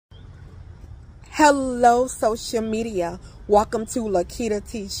Hello, social media. Welcome to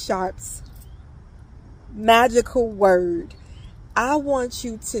Lakitatsharpe's magical word. I want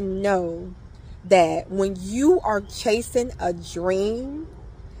you to know that when you are chasing a dream,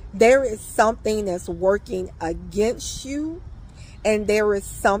 there is something that's working against you, and there is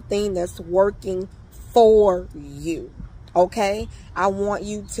something that's working for you. Okay? I want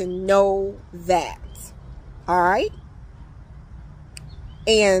you to know that. All right?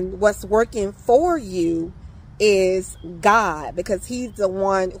 And what's working for you is God, because he's the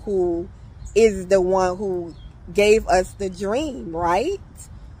one who gave us the dream, right?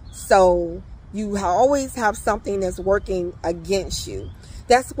 So you always have something that's working against you.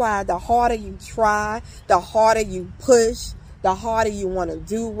 That's why the harder you try, the harder you push, the harder you want to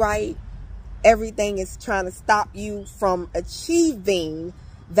do right, everything is trying to stop you from achieving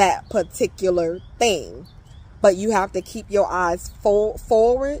that particular thing. But you have to keep your eyes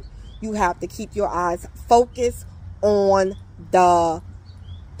forward. You have to keep your eyes focused on the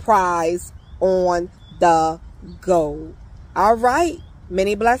prize, on the goal. All right.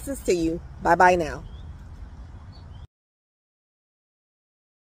 Many blessings to you. Bye-bye now.